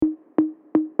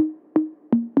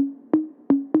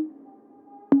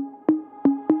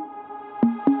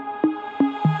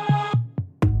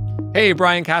Hey,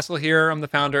 Brian Castle here. I'm the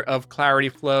founder of Clarity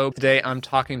Flow. Today I'm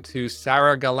talking to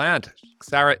Sarah Gallant.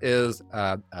 Sarah is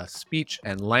a speech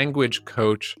and language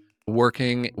coach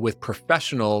working with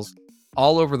professionals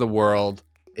all over the world.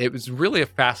 It was really a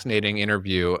fascinating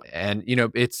interview. And,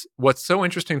 it's what's so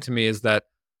interesting to me is that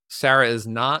Sarah is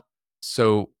not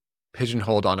so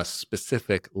pigeonholed on a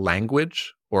specific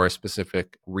language or a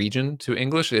specific region to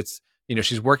English.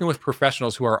 She's working with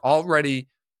professionals who are already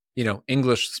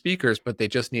English speakers, but they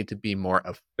just need to be more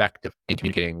effective in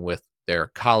communicating with their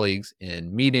colleagues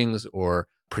in meetings or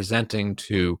presenting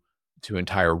to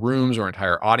entire rooms or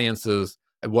entire audiences.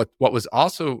 What was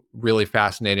also really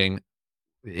fascinating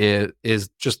is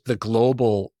just the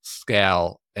global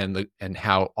scale and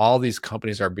how all these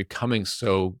companies are becoming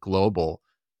so global.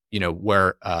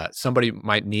 Where somebody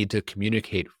might need to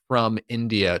communicate from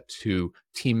India to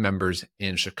team members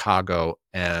in Chicago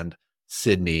and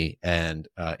Sydney and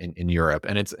in Europe.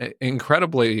 And it's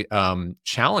incredibly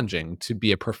challenging to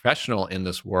be a professional in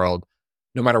this world,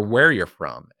 no matter where you're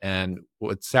from. And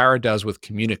what Sarah does with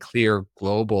Communiclear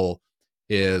Global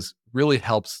is really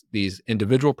helps these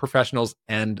individual professionals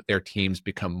and their teams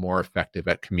become more effective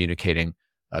at communicating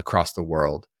across the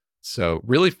world. So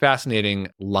really fascinating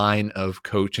line of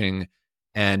coaching.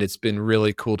 And it's been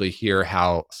really cool to hear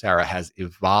how Sarah has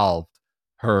evolved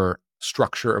her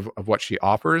structure of what she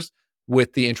offers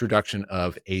with the introduction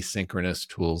of asynchronous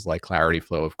tools like Clarity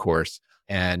Flow, of course.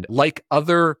 And like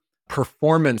other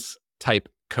performance type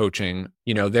coaching,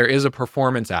 there is a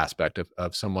performance aspect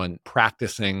of someone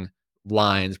practicing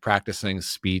lines, practicing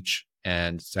speech,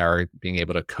 and Sarah being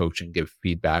able to coach and give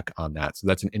feedback on that. So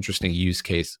that's an interesting use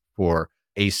case for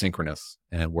asynchronous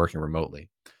and working remotely.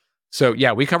 So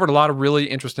yeah, we covered a lot of really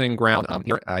interesting ground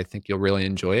here. I think you'll really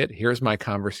enjoy it. Here's my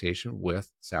conversation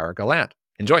with Sarah Gallant.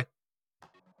 Enjoy.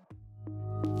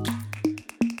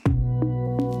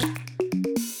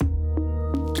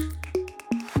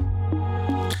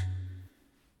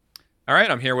 All right,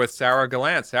 I'm here with Sarah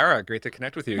Gallant. Sarah, great to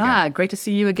connect with you again. Great to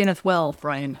see you again as well,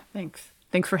 Brian. Thanks.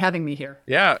 Thanks for having me here.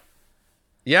 Yeah,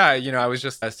 yeah. I was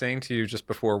just saying to you just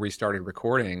before we started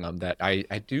recording that I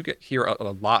do get hear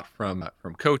a lot from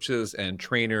coaches and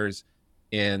trainers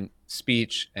in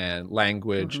speech and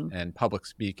language hmm and public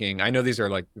speaking. I know these are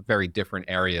like very different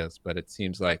areas, but it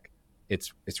seems like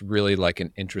it's really like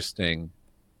an interesting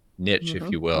niche, if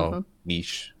hmm you will, hmm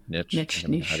niche. I Niche,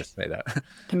 don't know how to niche. say that.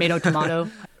 Tomato, tomato.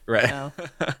 Right. Yeah,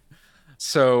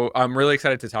 So I'm really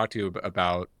excited to talk to you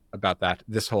about that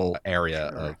this whole area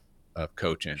sure, of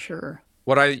coaching. sure.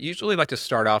 What I usually like to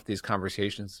start off these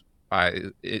conversations by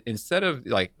instead of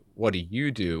like what do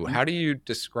you do? Mm. How do you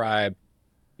describe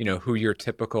who your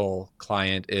typical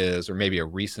client is, or maybe a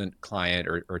recent client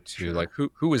or two? Like Sure.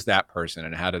 who is that person,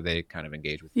 and how do they kind of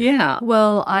engage with you? Yeah,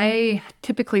 well, I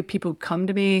typically people who come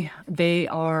to me, they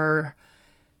are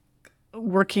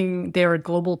they are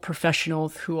global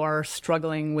professionals who are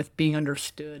struggling with being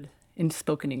understood in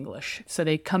spoken English. So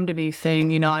they come to me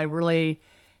saying, I really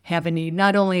have a need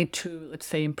not only to, let's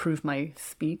say, improve my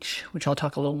speech, which I'll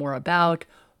talk a little more about,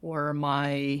 or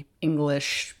my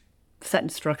English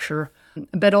sentence structure,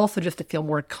 but also just to feel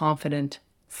more confident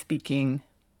speaking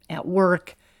at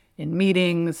work, in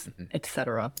meetings, Mhm.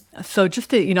 etc. So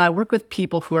just to, I work with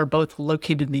people who are both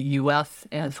located in the US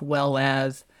as well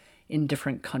as in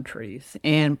different countries.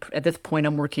 And at this point,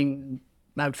 I'm working,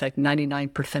 I would say like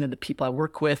 99% of the people I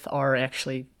work with are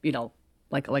actually,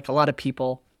 like a lot of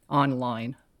people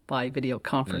online by video Mm.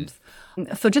 conference.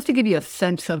 So just to give you a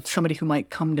sense of somebody who might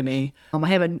come to me, I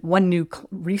have one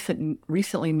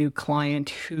recently new client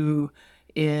who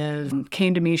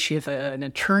came to me. She is an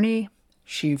attorney.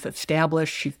 She's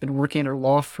established. She's been working at her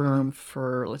law firm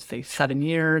for, let's say, 7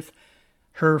 years.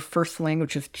 Her first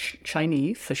language is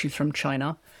Chinese, so she's from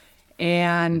China.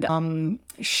 And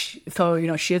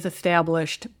so, she is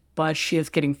established, but she is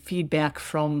getting feedback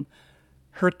from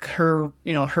her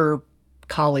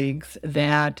colleagues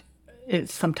that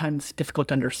it's sometimes difficult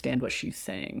to understand what she's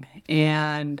saying.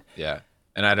 And Yeah,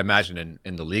 and I'd imagine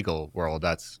in the legal world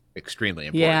that's extremely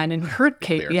yeah, important and in to her be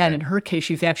case, clear, yeah, and right? in her case,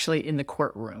 she's actually in the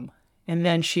courtroom. And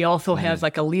then she also has Mm.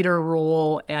 like a leader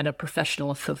role at a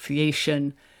professional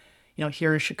association,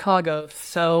 here in Chicago.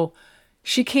 So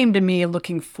she came to me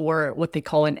looking for what they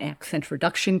call an accent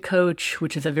reduction coach,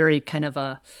 which is a very kind of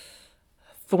a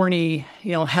thorny,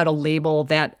 how to label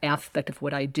that aspect of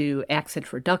what I do,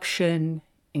 accent reduction,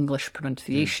 English Mm.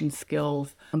 pronunciation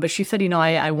skills. But she said,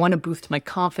 I want to boost my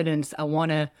confidence. I want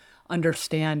to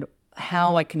understand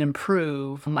how I can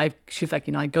improve. She's like,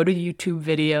 I go to YouTube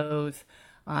videos.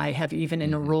 I have even Mhm.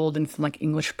 enrolled in some like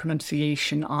English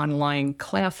pronunciation online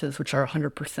classes, which are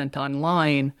 100%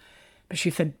 online. But she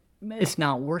said, it's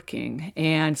not working.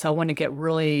 And so I want to get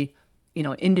really,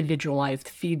 individualized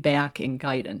feedback and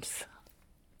guidance.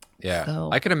 Yeah. So,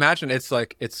 I can imagine it's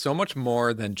so much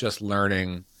more than just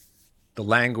learning the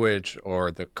language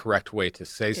or the correct way to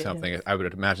say it is. something. I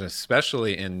would imagine,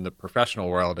 especially in the professional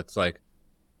world, it's like,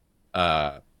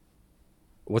 uh,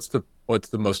 what's the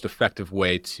most effective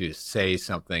way to say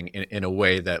something in a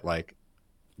way that like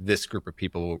this group of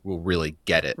people will really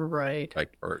get it, Right.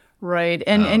 like or Right.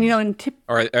 And um and tip,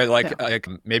 or yeah. like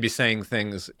maybe saying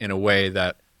things in a way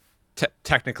that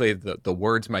technically the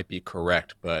words might be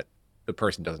correct, but the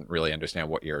person doesn't really understand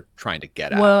what you're trying to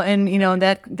get at. Well, and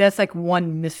that's like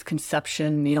one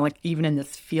misconception, like even in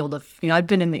this field of, I've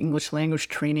been in the English language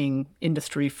training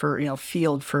industry for,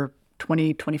 field for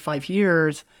 20, 25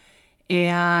 years.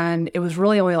 And it was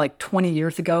really only like 20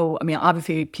 years ago. I mean,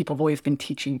 obviously people have always been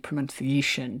teaching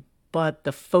pronunciation, but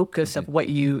the focus Hmm. of what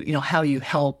how you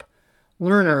help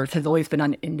learners has always been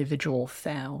on individual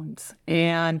sounds.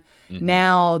 And Hmm.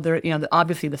 now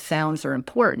obviously the sounds are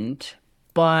important,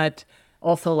 but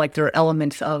also like there are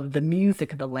elements of the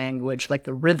music of the language, like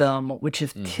the rhythm, which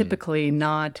is Hmm. typically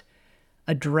not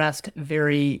addressed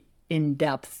very in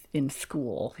depth in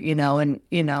school, and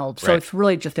so Right. it's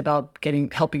really just about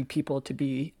helping people to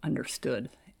be understood.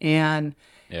 And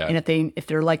Yeah. and if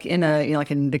they're like in a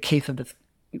like in the case of this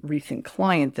recent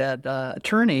client, that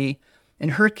attorney, in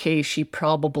her case, she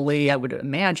probably, I would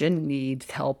imagine,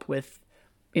 needs help with,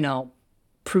 you know,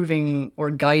 proving or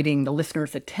guiding the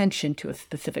listener's attention to a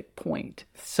specific point.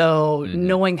 So Hmm.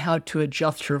 knowing how to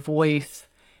adjust your voice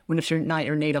when it's not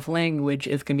your native language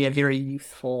is going to be a very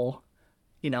useful,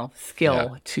 Yeah.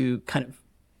 skill to kind of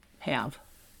have.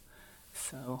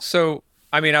 So So,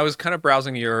 I mean, I was kind of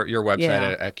browsing your website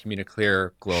yeah, at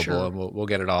Communiclear Global, sure, and we'll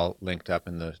get it all linked up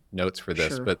in the notes for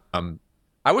this. sure, But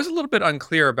I was a little bit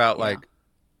unclear about yeah, like,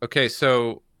 okay,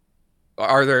 so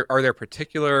are there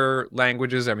particular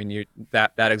languages? I mean,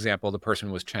 that example, the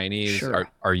person was Chinese. sure.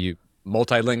 Are you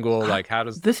multilingual? Like,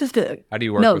 This is the how do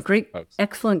you work no with great, folks?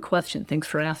 excellent question. Thanks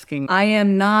for asking. I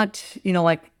am not,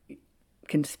 like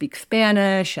can speak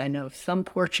Spanish. I know some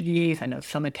Portuguese. I know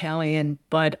some Italian.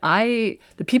 But the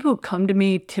people who come to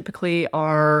me typically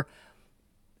are,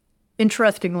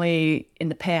 interestingly, in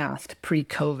the past,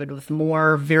 pre-COVID, was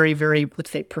more very, very,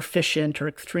 let's say, proficient or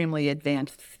extremely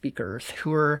advanced speakers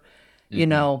who are, you Hmm.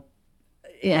 know,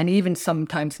 and even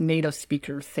sometimes native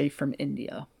speakers, say from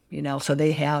India. So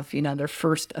they have, their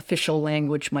first official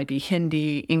language might be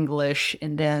Hindi, English,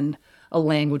 and then a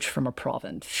language from a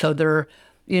province. So they're,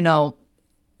 you know,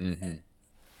 Hmm.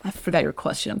 I forgot your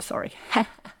question. I'm sorry.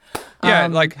 Yeah,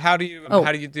 like how do you Oh,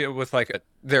 deal with like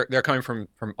they're coming from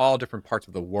all different parts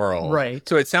of the world. right.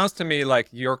 So it sounds to me like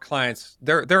your clients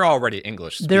they're already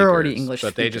English They're already speakers, English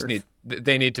but speakers.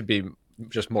 they need to be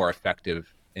just more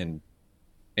effective in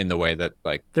the way that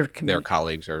like They're their communicating.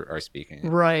 colleagues are speaking it.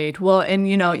 Right. Well, and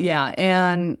yeah,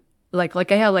 and like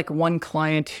I have like one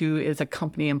client who is a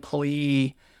company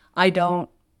employee. I don't,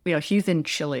 he's in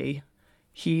Chile.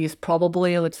 He's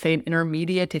probably, let's say, an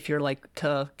intermediate if you're like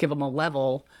to give him a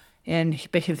level.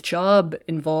 But his job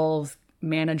involves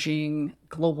managing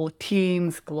global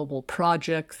teams, global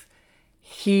projects.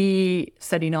 He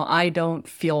said, I don't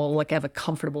feel like I have a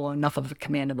comfortable enough of a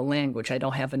command of the language. I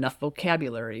don't have enough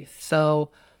vocabulary. So,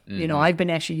 Hmm. I've been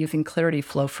actually using Clarity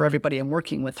Flow for everybody I'm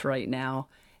working with right now.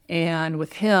 And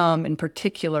with him in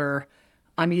particular,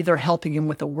 I'm either helping him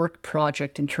with a work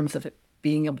project in terms of it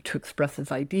being able to express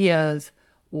his ideas,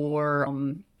 or,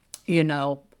 you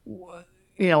know,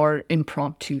 or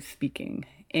impromptu speaking.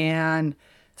 And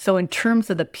so, in terms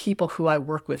of the people who I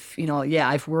work with, yeah,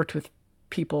 I've worked with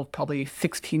people of probably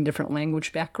 16 different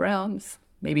language backgrounds,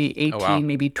 maybe Oh wow. 18,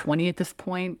 maybe 20 at this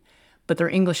point. But their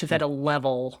English is Hmm. at a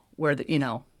level where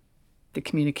the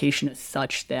communication is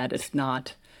such that it's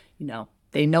not,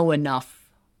 they know enough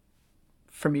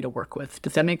for me to work with.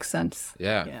 Does that make sense?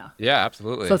 Yeah. Yeah. Yeah, So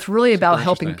absolutely. it's really about Super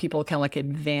helping interesting. people kind of like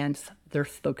advance their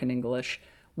spoken English,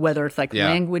 whether it's like Yeah.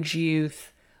 language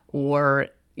use or,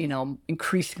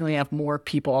 increasingly have more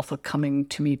people also coming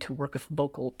to me to work with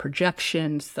vocal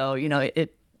projections. So,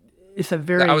 it's a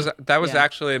very, That was yeah,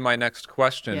 actually my next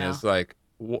question yeah. is like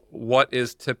what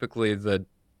is typically the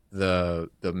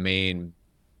main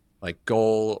like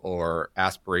goal or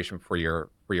aspiration for your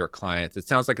clients? It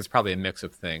sounds like it's probably a mix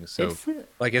of things. So, It's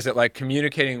like, is it like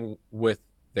communicating with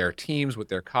their teams, with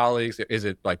their colleagues? Is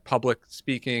it like public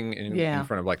speaking in yeah.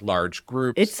 front of like large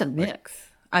groups? It's a Like, mix.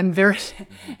 I'm very, mhm.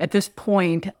 at this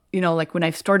point, like when I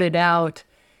started out,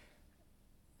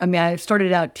 I mean, I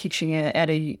started out teaching at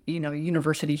a,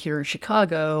 university here in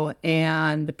Chicago,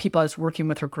 and the people I was working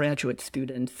with were graduate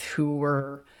students who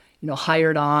were,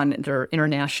 hired on. They're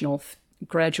international,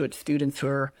 graduate students who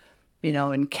are,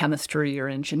 in chemistry or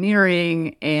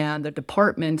engineering, and the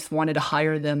departments wanted to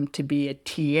hire them to be a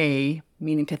TA,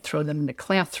 meaning to throw them in the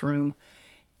classroom,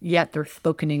 yet their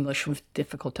spoken English was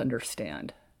difficult to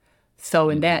understand.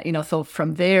 So in that, so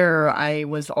from there, I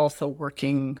was also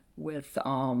working with,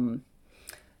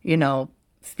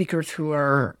 speakers who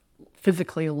are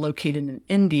physically located in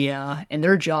India, and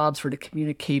their jobs were to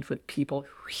communicate with people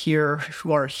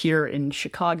who are here in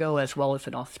Chicago as well as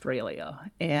in Australia.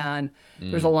 And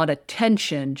there's a lot of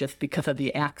tension just because of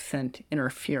the accent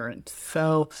interference.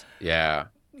 So, Yeah.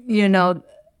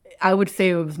 I would say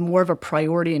it was more of a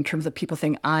priority in terms of people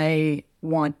saying, I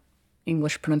want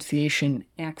English pronunciation,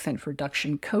 accent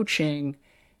reduction coaching.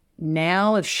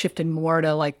 Now it's shifted more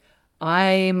to like,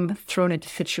 I'm thrown into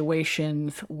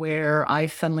situations where I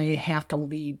suddenly have to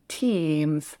lead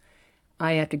teams.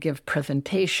 I have to give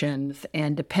presentations.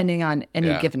 And depending on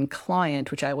any given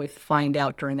client, which I always find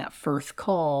out during that first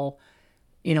call,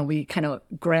 we kind of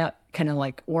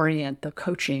orient the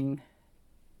coaching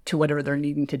to whatever they're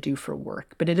needing to do for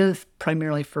work. But it is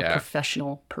primarily for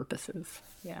professional purposes.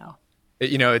 Yeah.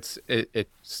 It's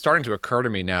starting to occur to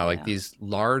me now, like these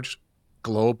large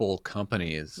global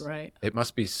companies, right? It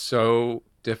must be so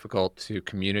difficult to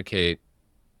communicate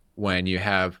when you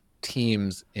have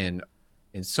teams in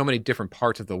so many different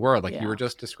parts of the world. Like you were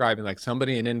just describing, like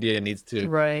somebody in India needs to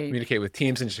communicate with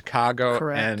teams in Chicago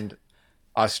and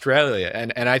Australia.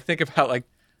 And I think about like,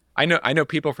 I know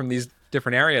people from these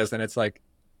different areas, and it's like,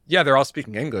 yeah, they're all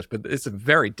speaking English, but it's a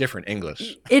very different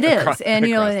English. It is. And,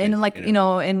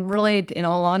 and really, in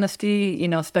all honesty,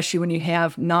 especially when you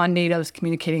have non-natives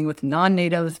communicating with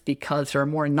non-natives, because there are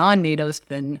more non-natives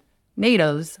than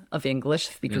natives of English,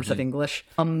 speakers of English,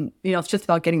 it's just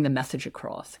about getting the message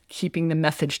across, keeping the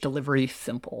message delivery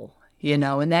simple,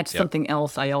 and that's something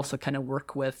else I also kind of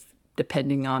work with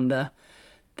depending on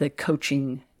the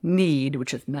coaching need,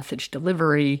 which is message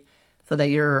delivery, so that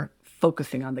you're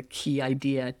focusing on the key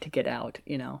idea to get out,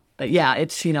 But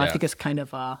it's, I think it's kind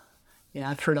of,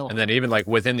 I've heard of. And then even like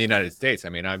within the United States, I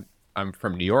mean, I'm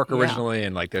from New York originally,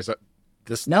 and like there's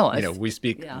we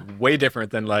speak way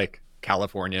different than like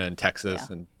California and Texas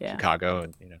and Chicago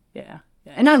and, Yeah.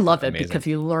 And I love it because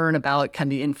you learn about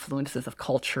kind of the influences of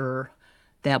culture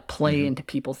that play into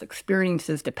people's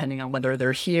experiences, depending on whether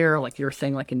they're here, like you're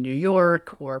saying, like in New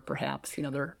York, or perhaps,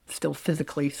 they're still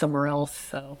physically somewhere else.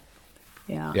 So,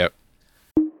 yeah. Yep.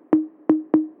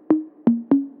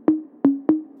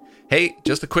 Hey,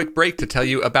 just a quick break to tell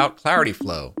you about Clarity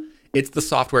Flow. It's the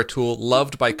software tool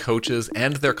loved by coaches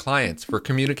and their clients for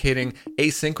communicating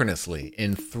asynchronously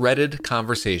in threaded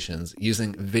conversations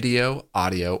using video,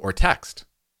 audio, or text.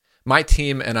 My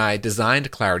team and I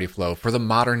designed Clarity Flow for the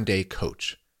modern day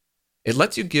coach. It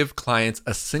lets you give clients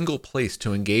a single place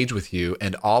to engage with you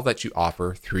and all that you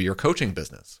offer through your coaching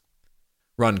business.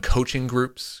 Run coaching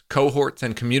groups, cohorts,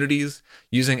 and communities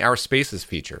using our Spaces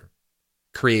feature.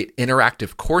 Create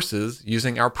interactive courses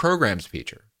using our Programs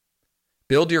feature.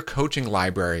 Build your coaching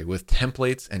library with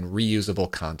templates and reusable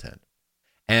content.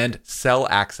 And sell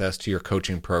access to your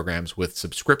coaching programs with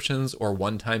subscriptions or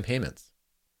one-time payments.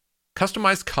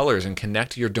 Customize colors and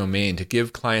connect your domain to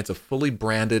give clients a fully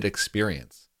branded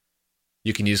experience.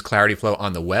 You can use Clarity Flow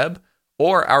on the web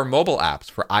or our mobile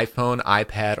apps for iPhone,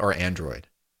 iPad, or Android.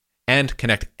 And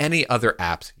connect any other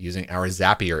apps using our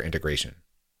Zapier integration.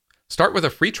 Start with a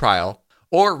free trial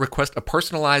or request a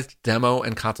personalized demo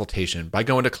and consultation by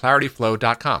going to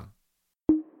clarityflow.com.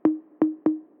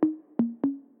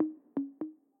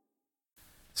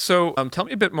 So tell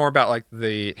me a bit more about like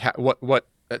what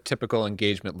a typical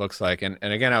engagement looks like. And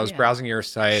again, I was browsing your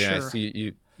site and I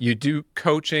see you do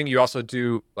coaching. You also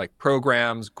do like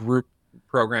programs, group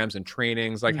programs and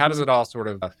trainings. Like how does it all sort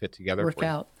of fit together? Work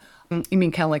out. You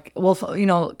mean kind of like, well,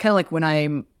 kind of like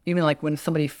when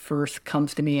somebody first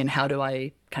comes to me and how do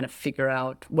I kind of figure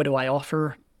out what do I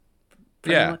offer?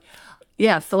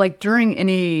 Yeah. So like during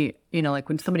any, like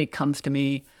when somebody comes to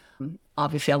me,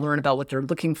 obviously I learn about what they're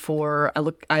looking for.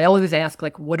 I always ask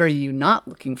like, what are you not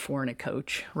looking for in a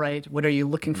coach, right? What are you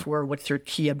looking for? What's your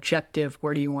key objective?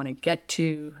 Where do you want to get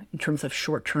to in terms of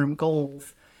short-term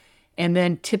goals? And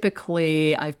then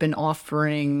typically I've been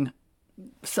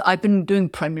doing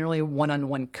primarily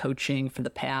one-on-one coaching for the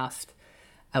past,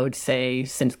 I would say,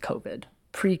 since COVID.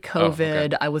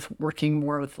 Pre-COVID, I was working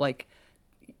more with like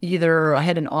either I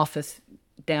had an office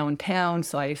downtown,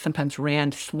 so I sometimes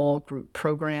ran small group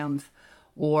programs,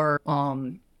 or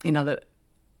I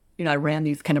ran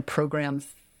these kind of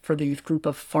programs for these group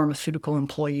of pharmaceutical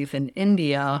employees in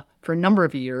India for a number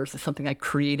of years. It's something I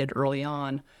created early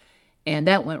on, and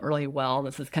that went really well.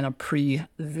 This is kind of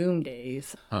pre-Zoom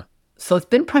days. So it's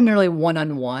been primarily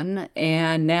one-on-one,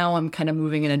 and now I'm kind of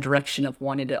moving in a direction of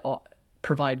wanting to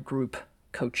provide group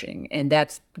coaching. And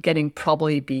that's getting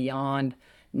probably beyond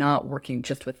not working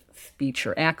just with speech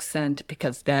or accent,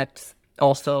 because that's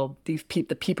also the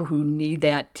people who need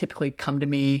that typically come to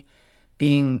me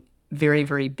being very,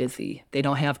 very busy. They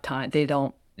don't have time. They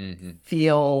don't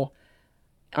feel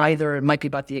either it might be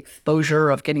about the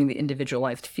exposure of getting the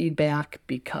individualized feedback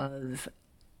because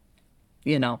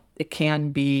it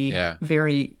can be Yeah.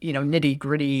 very, nitty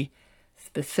gritty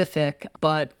specific,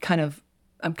 but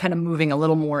I'm kind of moving a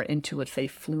little more into, let's say,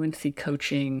 fluency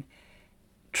coaching,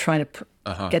 trying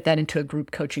to get that into a group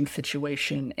coaching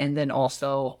situation, and then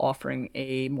also offering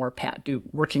a more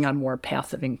working on more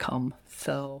passive income.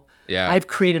 So Yeah. I've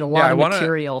created a Yeah, lot I of want to.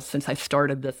 material since I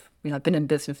started this. I've been in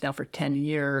business now for 10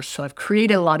 years. So I've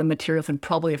created a lot of materials and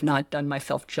probably have not done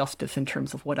myself justice in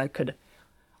terms of what I could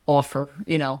offer,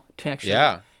 to actually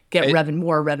Yeah. get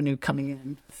more revenue coming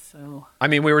in. So, I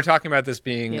mean, we were talking about this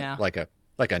being yeah. like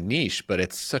a niche, but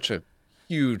it's such a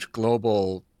huge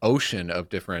global ocean of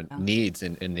different Yeah. needs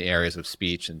in the areas of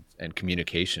speech and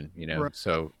communication, Right.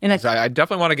 So, And so I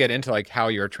definitely want to get into like how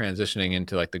you're transitioning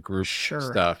into like the group sure.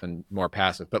 stuff and more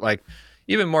passive, but like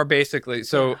even more basically.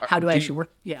 So Yeah. How do I do actually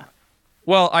work? Yeah.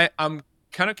 well, I'm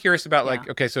kind of curious about Yeah. like,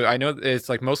 okay, so I know it's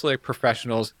like mostly like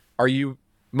professionals. Are you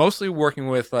mostly working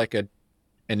with like an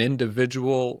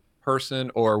individual person,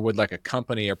 or would like a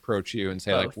company approach you and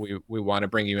say like Both. we want to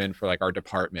bring you in for like our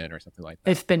department or something like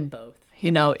that? It's been both.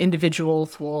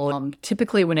 Individuals will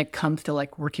typically, when it comes to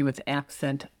like working with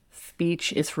accent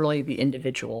speech, it's really the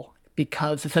individual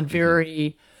because it's a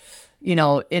very, in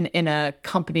a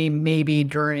company, maybe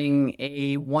during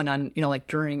a like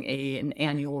during an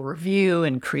annual review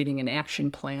and creating an action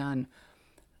plan,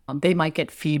 they might get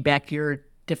feedback you're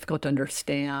difficult to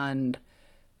understand,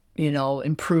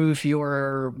 improve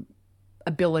your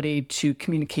ability to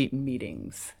communicate in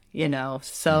meetings,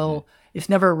 so it's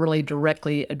never really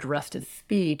directly addressed as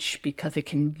speech because it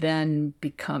can then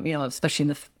become, especially in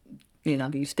this,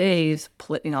 these days,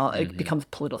 it becomes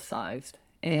politicized.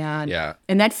 And Yeah.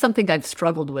 and that's something I've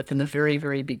struggled with in the very,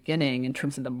 very beginning in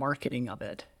terms of the marketing of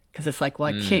it. Because it's like,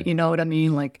 well, I can't, you know what I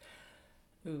mean? Like,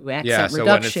 Yeah. accent So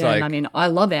when it's reduction. I like, mean, I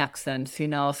love accents,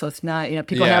 so it's not,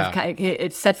 people have, yeah,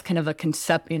 it sets kind of a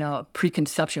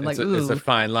preconception, like, it's a ooh,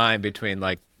 fine line between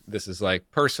like this is like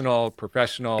personal,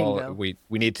 professional. bingo. We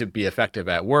need to be effective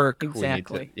at work. We need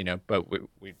to, Exactly. but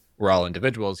we're all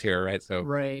individuals here, right? So,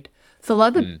 Right. So a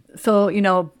lot of so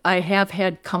I have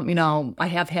had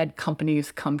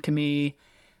companies come to me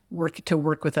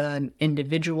work with an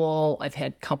individual. I've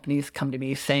had companies come to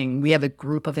me saying we have a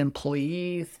group of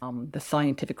employees, the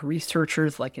scientific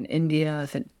researchers like in India,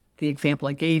 the example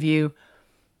I gave you.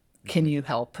 Can you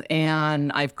help?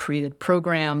 And I've created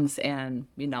programs, and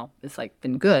it's like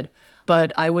been good.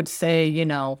 But I would say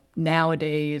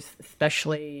nowadays,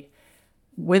 especially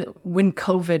when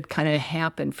COVID kind of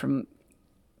happened, from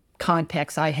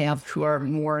contacts I have who are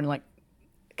more in like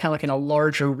kind of like in a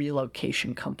larger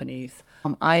relocation companies.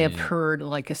 I have heard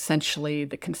like essentially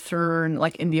the concern,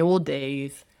 like in the old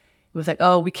days, it was like,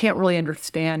 oh, we can't really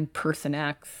understand person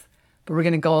X, but we're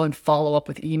going to go and follow up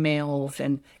with emails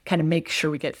and kind of make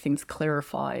sure we get things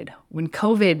clarified. When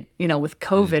COVID, with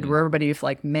COVID, where everybody's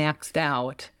like maxed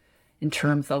out in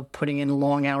terms of putting in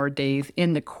long hour days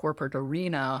in the corporate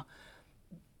arena,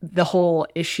 the whole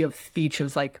issue of speech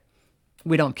was like,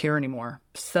 we don't care anymore.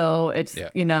 So it's,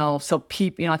 yeah. so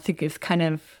people, I think it's kind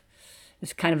of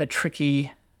a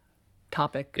tricky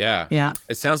topic. Yeah. Yeah.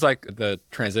 It sounds like the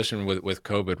transition with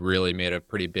COVID really made a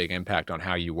pretty big impact on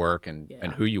how you work and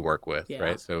Yeah. who you work with, Yeah.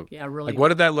 right? So Yeah. Really. like what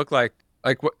did that look like?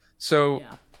 Like what so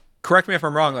Yeah. correct me if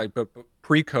I'm wrong, like but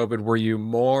pre-COVID, were you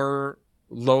more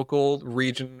local,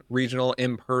 regional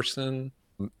in person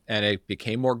and it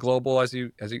became more global as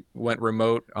you went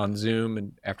remote on Zoom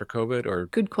and after COVID or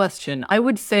Good question. I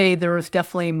would say there was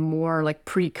definitely more like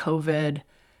pre-COVID.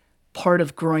 Part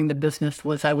of growing the business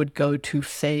was I would go to,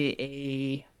 say,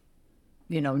 a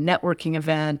networking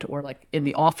event, or like in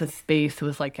the office space, it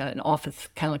was like an office,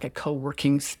 kind of like a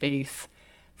co-working space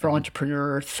for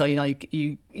entrepreneurs. So,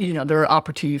 there are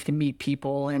opportunities to meet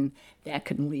people, and that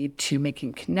could lead to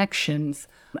making connections.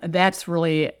 That's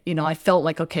really, I felt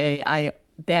like, okay,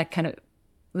 that kind of,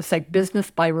 it's like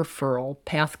business by referral,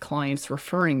 past clients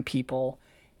referring people,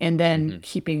 and then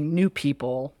keeping new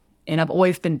people. And I've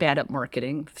always been bad at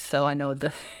marketing. So I know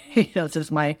this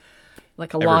is like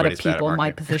a lot of everybody's bad at people in my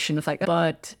marketing? position. It's like,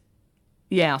 but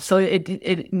yeah, so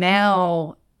it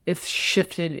now it's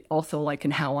shifted also like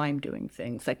in how I'm doing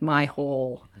things. Like my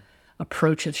whole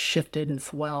approach has shifted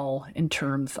as well in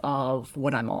terms of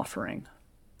what I'm offering.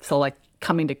 So like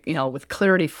coming to, with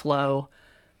Clarity Flow,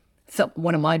 so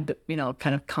one of my,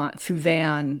 kind of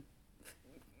Suzanne,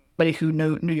 somebody who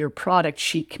knew your product,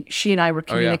 she and I were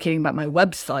Oh yeah. communicating about my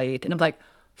website, and I'm like,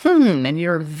 and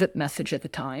your zip message at the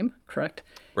time, correct?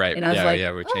 Right. And I was Yeah. like,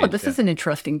 Yeah. We oh, changed. this Yeah. is an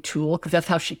interesting tool because that's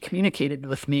how she communicated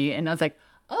with me. And I was like,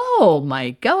 oh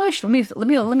my gosh, let me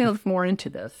look more into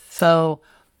this. So,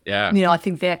 Yeah. I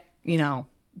think that,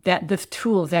 that this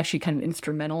tool is actually kind of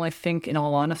instrumental, I think, in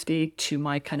all honesty, to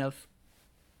my kind of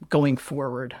going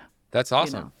forward, That's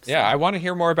awesome. Yeah. I so want to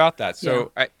hear more about that. yeah,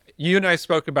 So you and I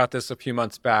spoke about this a few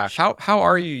months back. How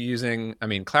are you using, I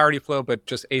mean, Clarity Flow, but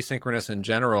just asynchronous in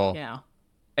general? yeah,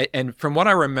 And from what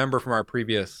I remember from our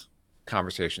previous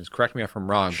conversations, correct me if I'm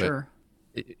wrong, but sure,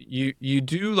 you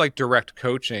do like direct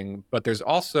coaching, but there's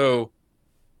also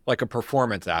like a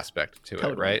performance aspect to it,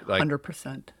 totally, right? Like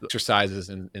 100%. exercises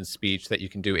in speech that you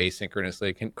can do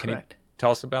asynchronously. Can you Correct.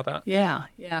 tell us about that? Yeah,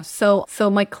 yeah. So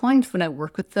my clients, when I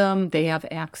work with them, they have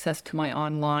access to my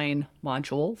online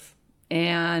modules.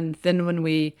 And then when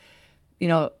we,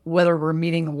 whether we're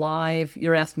meeting live,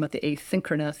 you're asking about the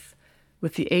asynchronous.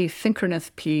 With the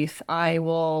asynchronous piece, I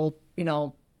will,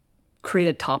 create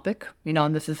a topic,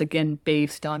 and this is again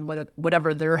based on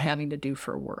whatever they're having to do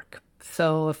for work.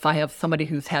 So if I have somebody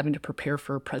who's having to prepare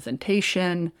for a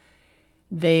presentation,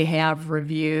 they have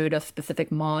reviewed a specific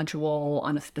module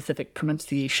on a specific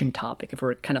pronunciation topic. If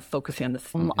we're kind of focusing on this,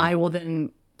 Hmm. I will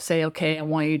then say, okay, I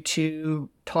want you to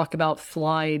talk about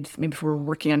slides. Maybe if we're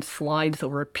working on slides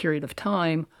over a period of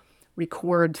time,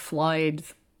 record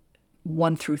slides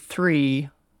 1 through 3,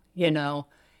 you know,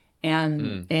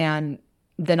 Mm. and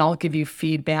then I'll give you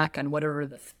feedback on whatever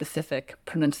the specific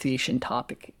pronunciation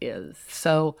topic is.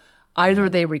 So either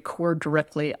Hmm. they record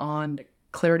directly on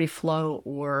Clarity Flow,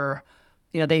 or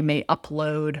they may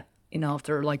upload, if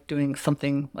they're like doing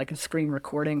something like a screen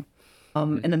recording,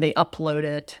 Hmm. and then they upload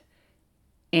it.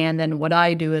 And then what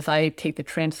I do is I take the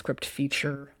transcript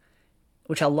feature,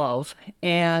 which I love,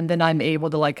 and then I'm able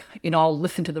to like, I'll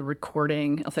listen to the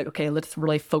recording. I'll say, okay, let's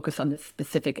really focus on this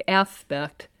specific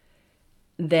aspect.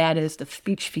 That is the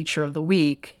speech feature of the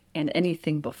week, and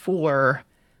anything before,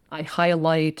 I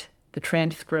highlight the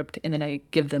transcript and then I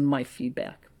give them my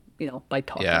feedback, by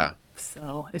talking. Yeah.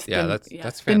 So it's Yeah. been, That's yeah,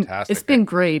 that's it's fantastic. been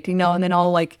great, and then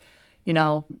I'll like,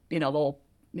 they'll,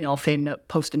 I'll say,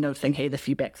 post a note saying, hey, the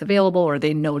feedback's available, or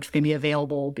they know it's going to be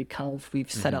available because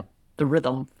we've set Hmm. up the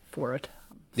rhythm for it.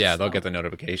 Yeah, they'll So get the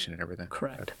notification and everything.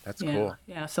 correct. That's Yeah. cool.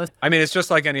 Yeah. So I mean, it's just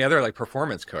like any other like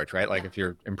performance coach, right? Like yeah, if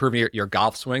you're improving your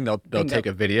golf swing, they'll bingo. take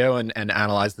a video and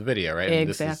analyze the video, right? And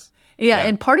this Exactly. is Yeah, yeah.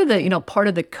 and part of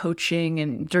the coaching,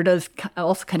 and there does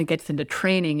also kind of gets into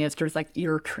training, is there's like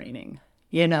ear training.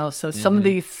 So Hmm. some of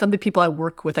the people I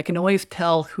work with, I can always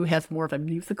tell who has more of a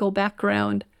musical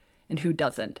background and who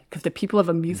doesn't. Because the people who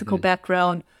have a musical Hmm.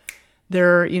 background,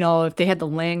 they're, if they had the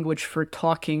language for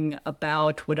talking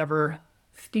about whatever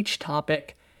speech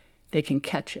topic, they can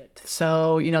catch it.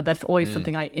 So, that's always Mm.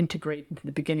 something I integrate into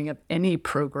the beginning of any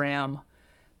program,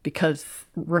 because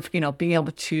being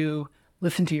able to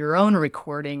listen to your own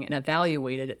recording and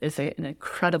evaluate it is an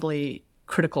incredibly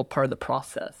critical part of the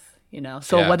process.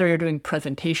 So Yeah. whether you're doing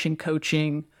presentation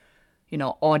coaching,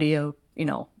 audio,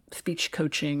 speech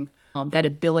coaching, that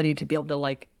ability to be able to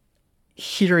like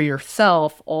hear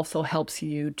yourself also helps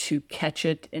you to catch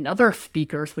it in other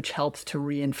speakers, which helps to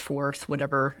reinforce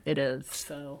whatever it is.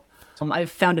 So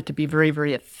I've found it to be very,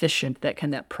 very efficient,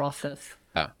 that process.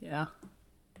 Yeah. Yeah.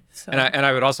 And I So and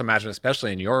I would also imagine,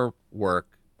 especially in your work,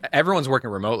 everyone's working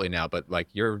remotely now, but like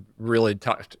you're really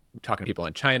talking to people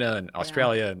in China and yeah,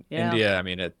 Australia and yeah. India. I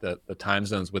mean, the time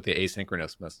zones with the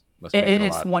asynchronous must make it And a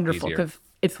it's lot wonderful easier. because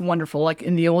it's wonderful. Like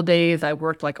in the old days, I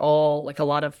worked like a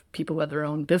lot of people who had their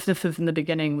own businesses in the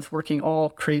beginning, was working all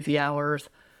crazy hours.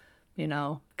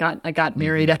 I got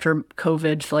married Hmm. after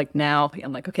COVID. So like now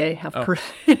I'm like, okay, Oh,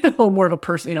 a little more of a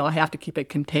person, I have to keep it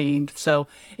contained. So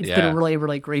it's been yeah. really,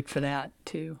 really great for that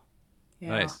too. Yeah.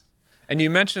 Nice. And you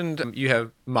mentioned you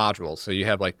have modules. So you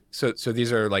have like so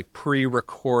these are like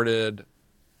pre-recorded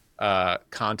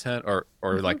content or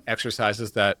Mhm. like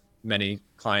exercises that many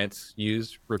clients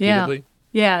use Yeah. repeatedly.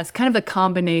 Yeah. It's kind of a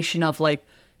combination of like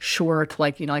short,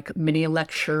 like, like mini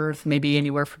lectures, maybe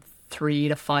anywhere from 3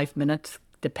 to 5 minutes,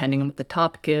 depending on what the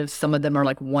topic is. Some of them are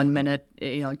like 1 minute,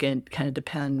 again, it kind of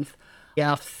depends.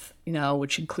 Yes,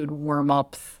 which include warm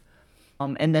ups.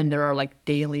 And then there are like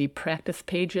daily practice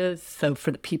pages. So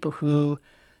for the people who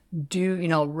do,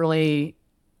 really,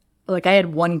 like I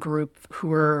had one group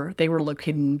they were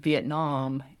located in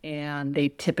Vietnam, and they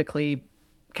typically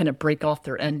kind of break off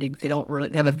their endings. They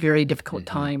have a very difficult Hmm.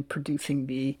 time producing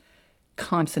the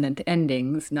consonant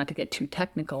endings, not to get too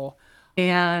technical.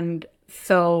 And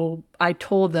So I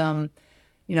told them,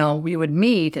 we would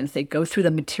meet and say, go through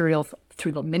the materials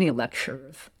through the mini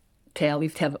lectures to at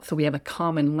least have, so we have a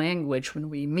common language when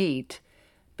we meet.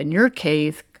 But in your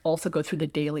case, also go through the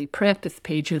daily practice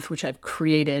pages, which I've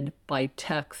created by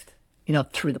text,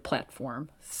 through the platform.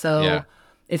 So Yeah.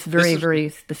 it's This very, is, very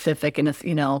specific and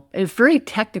it's very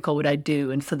technical what I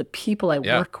do. And so the people I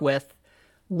yeah. work with,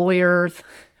 lawyers,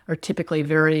 are typically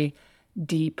very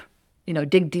deep,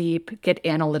 dig deep, get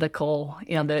analytical,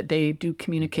 they do Mhm.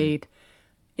 communicate.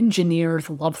 Engineers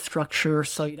love structure,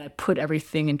 so I put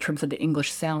everything in terms of the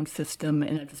English sound system,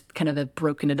 and I just kind of have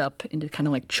broken it up into kind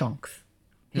of like chunks,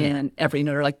 Hmm. and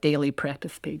they're like daily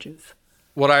practice pages.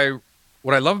 What I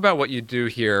what I love about what you do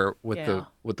here Yeah,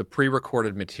 with the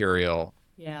pre-recorded material,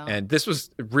 yeah, and this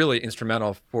was really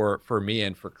instrumental for me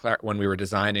and for when we were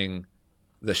designing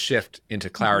the shift into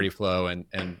hmm, Clarity Flow and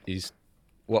these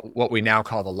what we now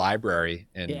call the library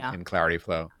yeah, in Clarity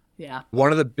Flow. yeah,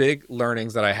 One of the big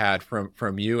learnings that I had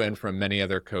from you and from many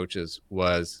other coaches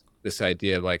was this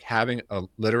idea of like having a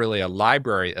literally a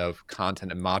library of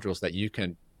content and modules that you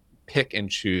can pick and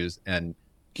choose and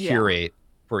yeah. curate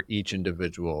for each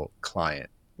individual client.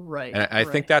 Right, And I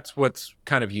think right. that's what's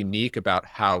kind of unique about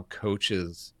how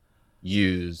coaches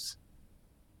use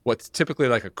what's typically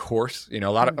like a course. A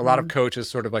lot of Hmm. coaches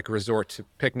sort of like resort to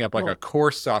picking up like a Well,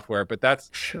 course software, but that's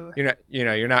sure.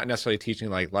 you're not necessarily teaching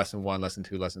like lesson one, lesson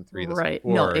two, lesson three, lesson Right.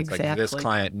 No, four. It's like this exactly.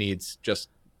 client needs just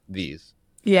these.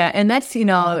 Yeah, and that's,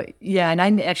 yeah, and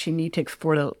I actually need to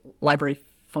explore the library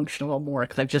function a little more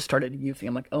because I've just started using.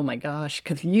 I'm like, oh my gosh,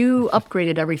 because you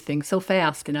upgraded everything so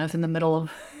fast, and I was in the middle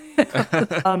of.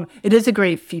 It is a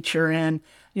great feature, and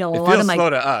a It lot of feels my. slow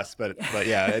to us, but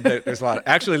yeah, there's a lot.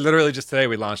 Actually, literally just today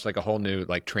we launched like a whole new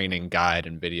like training guide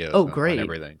and videos Oh, on great,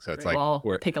 everything. So it's great. like Well,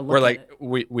 I'll take a we're look at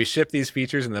like it. we ship these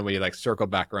features and then we like circle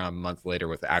back around a month later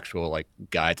with actual like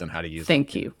guides on how to use them.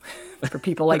 Thank you for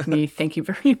people like me. Thank you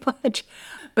very much.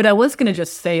 But I was gonna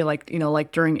just say, like,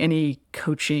 like during any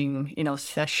coaching,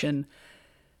 session.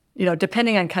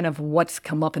 Depending on kind of what's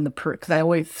come up in the because I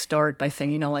always start by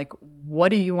saying, like, what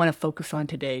do you want to focus on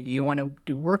today? Do you want to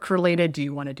do work related? Do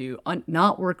you want to do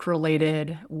not work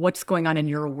related? What's going on in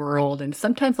your world? And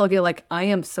sometimes I'll get like, I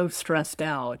am so stressed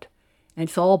out. And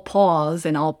so I'll pause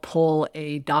and I'll pull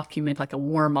a document, like a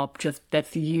warm up, just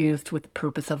that's used with the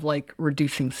purpose of like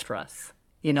reducing stress,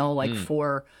 like Mm,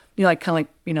 for, like kind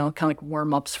of like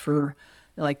warm ups for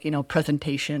like,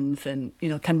 presentations and,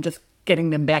 kind of just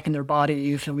getting them back in their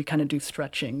bodies. And we kind of do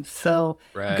stretching. So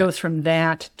it right. goes from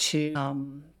that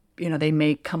to, they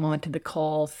may come onto the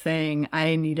call saying,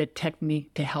 I need a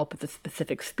technique to help with a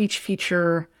specific speech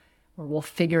feature, or we'll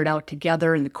figure it out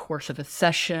together in the course of a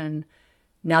session.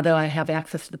 Now that I have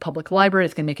access to the public library,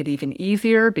 it's going to make it even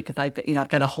easier because I've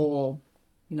got a whole,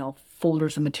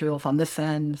 folders of materials on this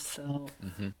end. So, Hmm.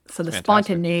 so It's the fantastic.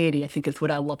 spontaneity, I think, is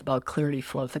what I love about Clarity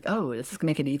Flow. It's like, oh, this is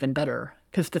going to make it even better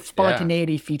because the Yeah.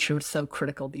 spontaneity feature is so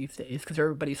critical these days because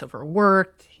everybody's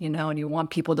overworked, and you want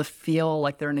people to feel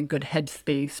like they're in a good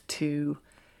headspace to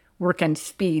work on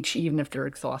speech, even if they're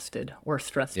exhausted or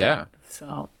stressed Yeah. out.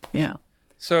 So, yeah,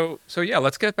 So yeah,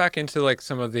 let's get back into like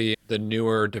some of the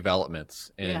newer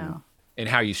developments yeah, in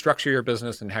how you structure your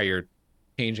business and how you're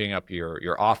changing up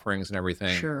your offerings and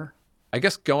everything. sure. I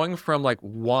guess going from like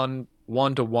one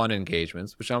to one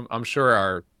engagements, which I'm sure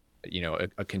are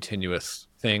a continuous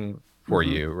thing for Hmm.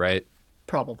 you, right?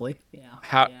 Probably. Yeah,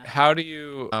 How yeah. how do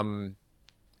you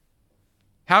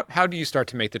how do you start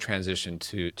to make the transition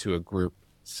to a group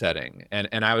setting?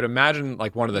 And I would imagine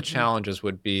like one of the Hmm. challenges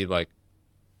would be like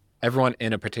everyone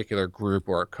in a particular group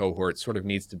or a cohort sort of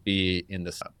needs to be in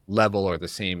this level or the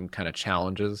same kind of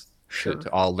challenges Sure.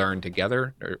 to all learn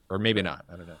together, or maybe Sure. not.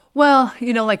 I don't know. Well,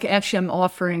 like actually,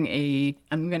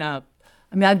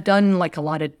 I've done like a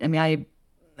lot of, I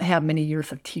have many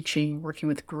years of teaching, working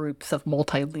with groups of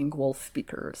multilingual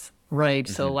speakers, right?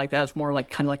 So Hmm. like that's more like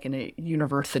kind of like in a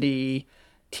university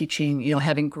teaching,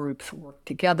 having groups work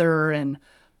together and,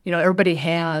 everybody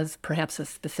has perhaps a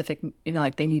specific,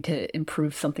 like they need to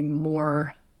improve something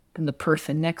more than the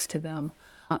person next to them.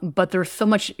 But there's so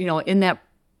much, in that,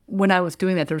 when I was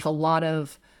doing that, there's a lot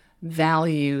of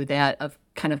value that of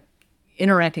kind of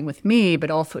interacting with me,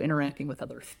 but also interacting with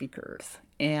other speakers.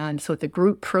 And so at the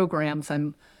group programs,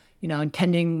 I'm,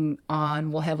 intending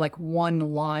on, we'll have like one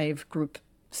live group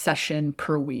session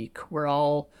per week where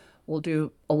we'll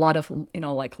do a lot of,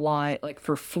 like live, like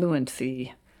for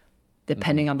fluency, Hmm.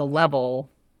 depending on the level,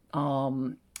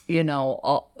 we'll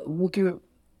do,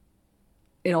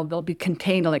 they'll be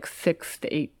contained to like 6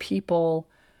 to 8 people.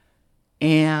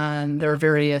 And there are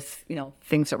various,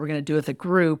 things that we're going to do as a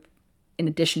group in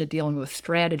addition to dealing with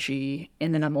strategy.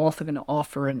 And then I'm also going to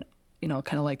offer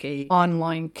kind of like a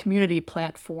online community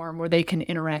platform where they can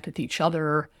interact with each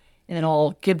other, and then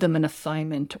I'll give them an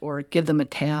assignment or give them a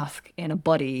task and a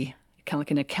buddy, kind of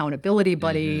like an accountability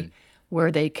buddy,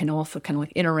 where they can also kind of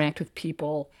like interact with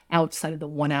people outside of the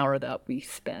 1 hour that we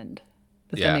spend.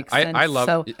 Does that Yeah, make sense? I love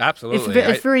So absolutely.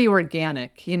 it's very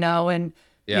organic, and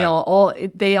Yeah,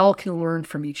 they all can learn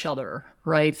from each other,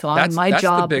 right? So on that's my that's the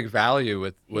job, big value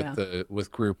with yeah,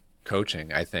 with group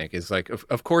coaching. I think is like,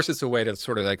 of course, it's a way to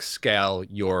sort of like scale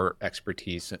your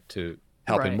expertise to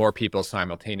helping right, more people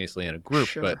simultaneously in a group.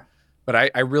 sure. But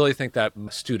I really think that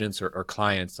students or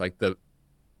clients, like the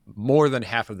more than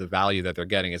half of the value that they're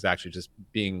getting is actually just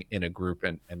being in a group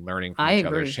and learning from I each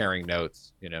other, agree. sharing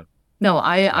notes. No,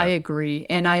 I Yeah. agree,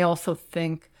 and I also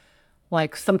think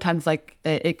like sometimes like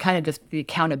it kind of just the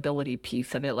accountability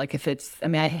piece of it. Like if it's, I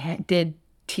mean, did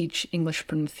teach English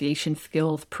pronunciation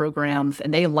skills programs,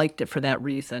 and they liked it for that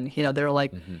reason. They're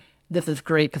like, hmm this is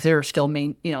great because they were still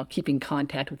keeping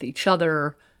contact with each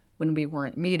other when we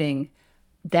weren't meeting.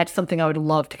 That's something I would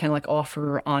love to kind of like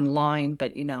offer online,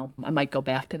 but I might go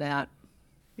back to that.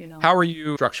 You know. How are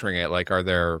you structuring it? Like, are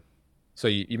there, so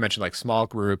you mentioned like small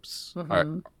groups.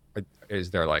 hmm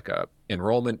Is there like a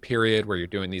enrollment period where you're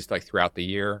doing these like throughout the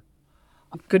year?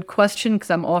 Good question, because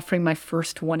I'm offering my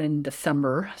first one in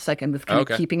December. So I'm just kind of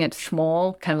Okay. keeping it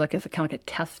small, kind of like as a kind of like a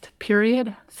test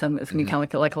period. So it's gonna be hmm kind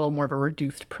of like a little more of a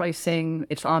reduced pricing.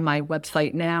 It's on my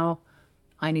website now.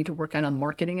 I need to work on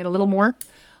marketing it a little more.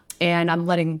 And I'm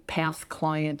letting past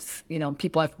clients,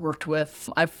 people I've worked with.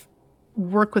 I've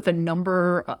worked with a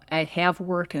number, I have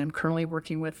worked and I'm currently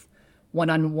working with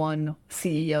one-on-one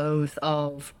CEOs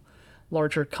of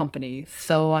larger companies.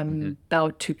 So hmm I'm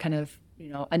about to kind of,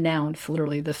 announce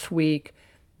literally this week,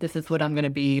 this is what I'm going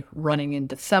to be running in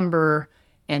December.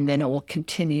 And then it will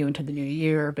continue into the new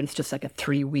year, but it's just like a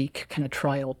 3-week kind of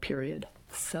trial period.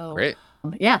 So, Great.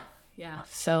 yeah, yeah.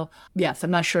 So, yes,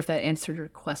 I'm not sure if that answered your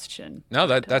question, No,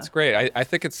 but that's great. I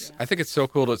think yeah, it's so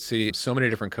cool to see so many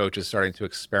different coaches starting to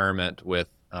experiment with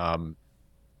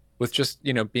just,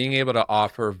 being able to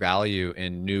offer value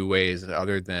in new ways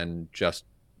other than just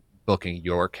booking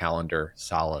your calendar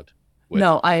solid with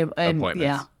no, I'm, yeah.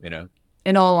 appointments.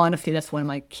 In all honesty, that's one of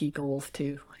my key goals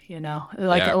too. Like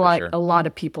Yeah, for sure. a lot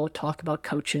of people talk about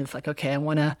coaches, like, okay,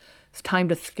 it's time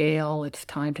to scale. It's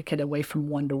time to get away from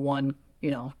one-to-one,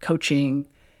 coaching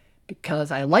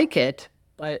because I like it,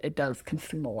 but it does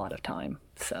consume a lot of time.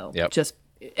 So Yep. just,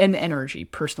 and energy,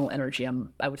 personal energy.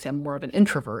 I would say I'm more of an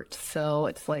introvert. So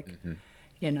it's like, hmm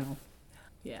you know,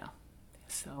 yeah.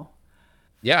 So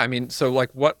Yeah, I mean, so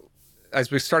like as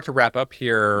we start to wrap up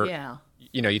here, yeah.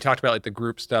 you talked about like the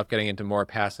group stuff, getting into more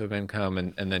passive income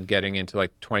and then getting into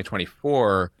like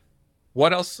 2024.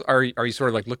 What else are you sort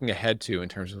of like looking ahead to in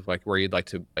terms of like where you'd like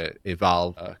to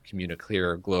evolve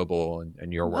Communiclear Global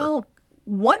and your work? Well,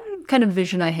 one kind of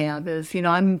vision I have is,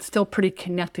 I'm still pretty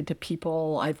connected to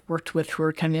people I've worked with who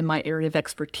are kind of in my area of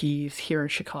expertise here in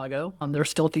Chicago. They're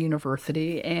still at the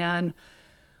university. And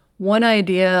one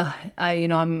idea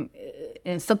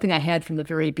and something I had from the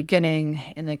very beginning,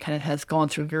 and then kind of has gone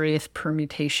through various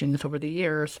permutations over the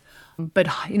years. But,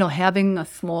 having a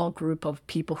small group of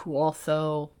people who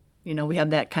also, we have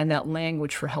that kind of that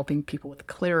language for helping people with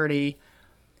clarity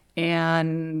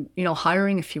and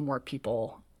hiring a few more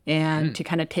people and Mm, to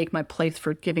kind of take my place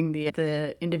for giving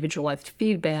the individualized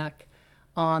feedback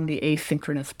on the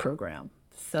asynchronous program.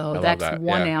 So I love that's that.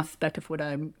 one Yeah. aspect of what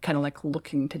I'm kind of like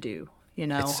looking to do,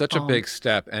 It's such a big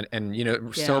step, and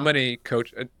so yeah, many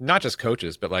not just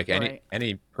coaches, but like any right,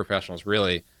 any professionals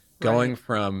really right, going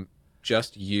from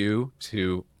just you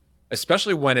to,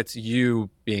 especially when it's you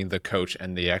being the coach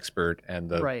and the expert and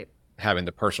the right. having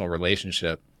the personal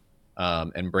relationship,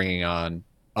 and bringing on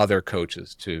other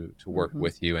coaches to work hmm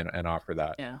with you and offer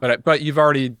that. yeah, But you've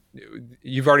already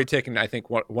taken, I think,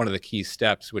 one of the key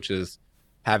steps, which is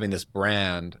having this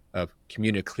brand of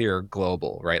Communiclear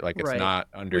Global, right? Like it's right. not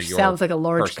under Which your sounds like a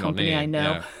large personal company, I name.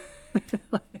 know.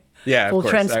 Yeah. Yeah, of Full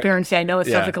course. transparency, I know it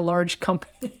sounds Yeah. like a large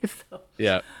company. So,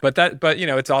 Yeah. But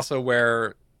it's also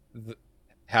where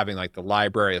having like the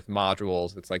library of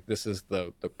modules, it's like this is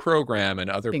the program and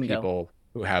other bingo. people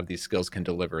who have these skills can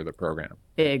deliver the program.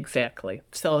 Exactly.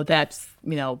 So that's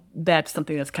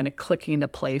something that's kind of clicking into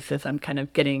place as I'm kind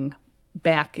of getting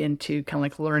back into kind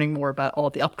of like learning more about all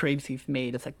the upgrades he's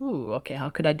made. It's like, ooh, okay, how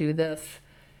could I do this?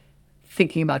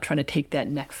 Thinking about trying to take that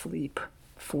next leap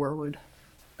forward.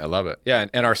 I love it. Yeah,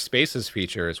 and our spaces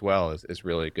feature as well is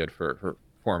really good for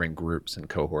forming groups and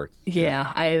cohorts.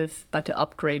 Yeah, I was about to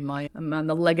upgrade I'm on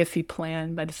the legacy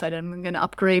plan, but I decided I'm going to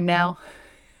upgrade now.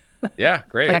 Yeah,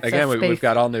 great. Access Again, we've space.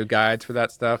 got all new guides for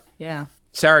that stuff. Yeah.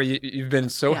 Sarah, you've been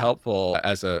so Yeah. helpful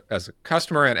as a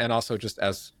customer and also just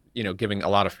as, giving a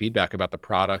lot of feedback about the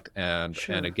product. And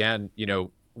Sure. again,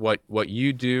 what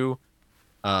you do,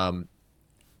 um,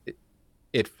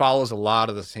 it follows a lot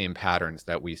of the same patterns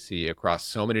that we see across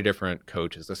so many different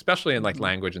coaches, especially in like Hmm.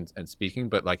 language and speaking,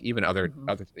 but like even Hmm.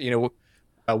 other,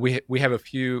 we have a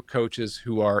few coaches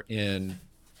who are in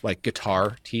like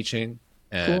guitar teaching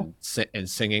Cool. and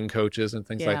singing coaches and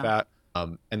things like Yeah. that.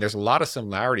 And there's a lot of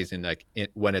similarities in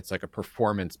when it's like a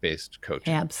performance based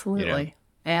coaching, Absolutely.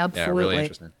 Yeah, really Absolutely.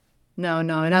 interesting. No,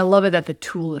 no. And I love it that the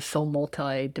tool is so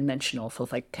multi-dimensional. So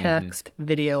it's like Hmm. text,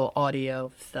 video,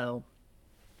 audio. So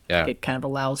Yeah, it kind of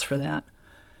allows for that.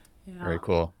 very Yeah.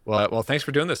 cool. Well, thanks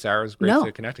for doing this, Sarah. It was great to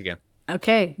No. connect again.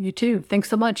 Okay. You too. Thanks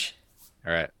so much.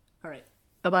 All right. All right.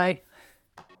 Bye-bye.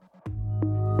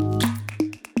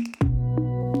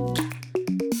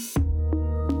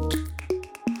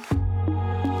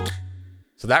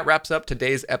 So that wraps up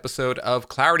today's episode of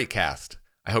ClarityCast.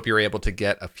 I hope you're able to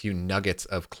get a few nuggets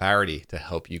of clarity to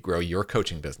help you grow your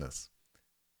coaching business.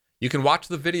 You can watch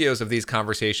the videos of these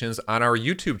conversations on our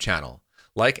YouTube channel.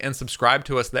 Like and subscribe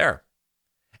to us there.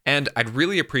 And I'd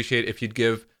really appreciate if you'd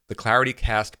give the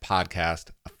ClarityCast podcast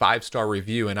a 5-star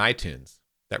review in iTunes.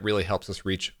 That really helps us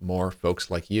reach more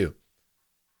folks like you.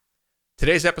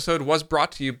 Today's episode was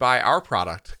brought to you by our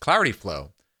product,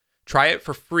 ClarityFlow. Try it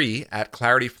for free at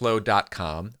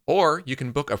clarityflow.com, or you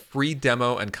can book a free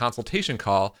demo and consultation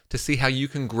call to see how you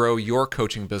can grow your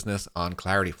coaching business on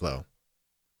ClarityFlow.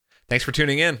 Thanks for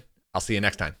tuning in. I'll see you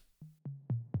next time.